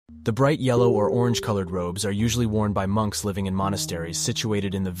The bright yellow or orange-colored robes are usually worn by monks living in monasteries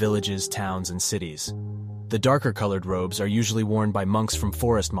situated in the villages, towns, and cities. The darker-colored robes are usually worn by monks from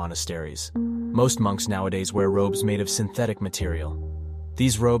forest monasteries. Most monks nowadays wear robes made of synthetic material.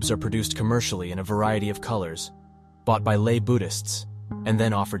 These robes are produced commercially in a variety of colors, bought by lay Buddhists, and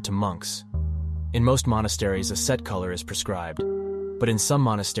then offered to monks. In most monasteries, a set color is prescribed, but in some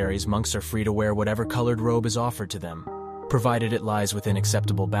monasteries, monks are free to wear whatever colored robe is offered to them, provided it lies within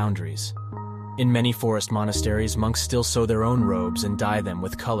acceptable boundaries. In many forest monasteries, monks still sew their own robes and dye them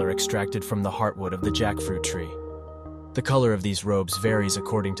with color extracted from the heartwood of the jackfruit tree. The color of these robes varies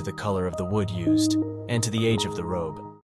according to the color of the wood used and to the age of the robe.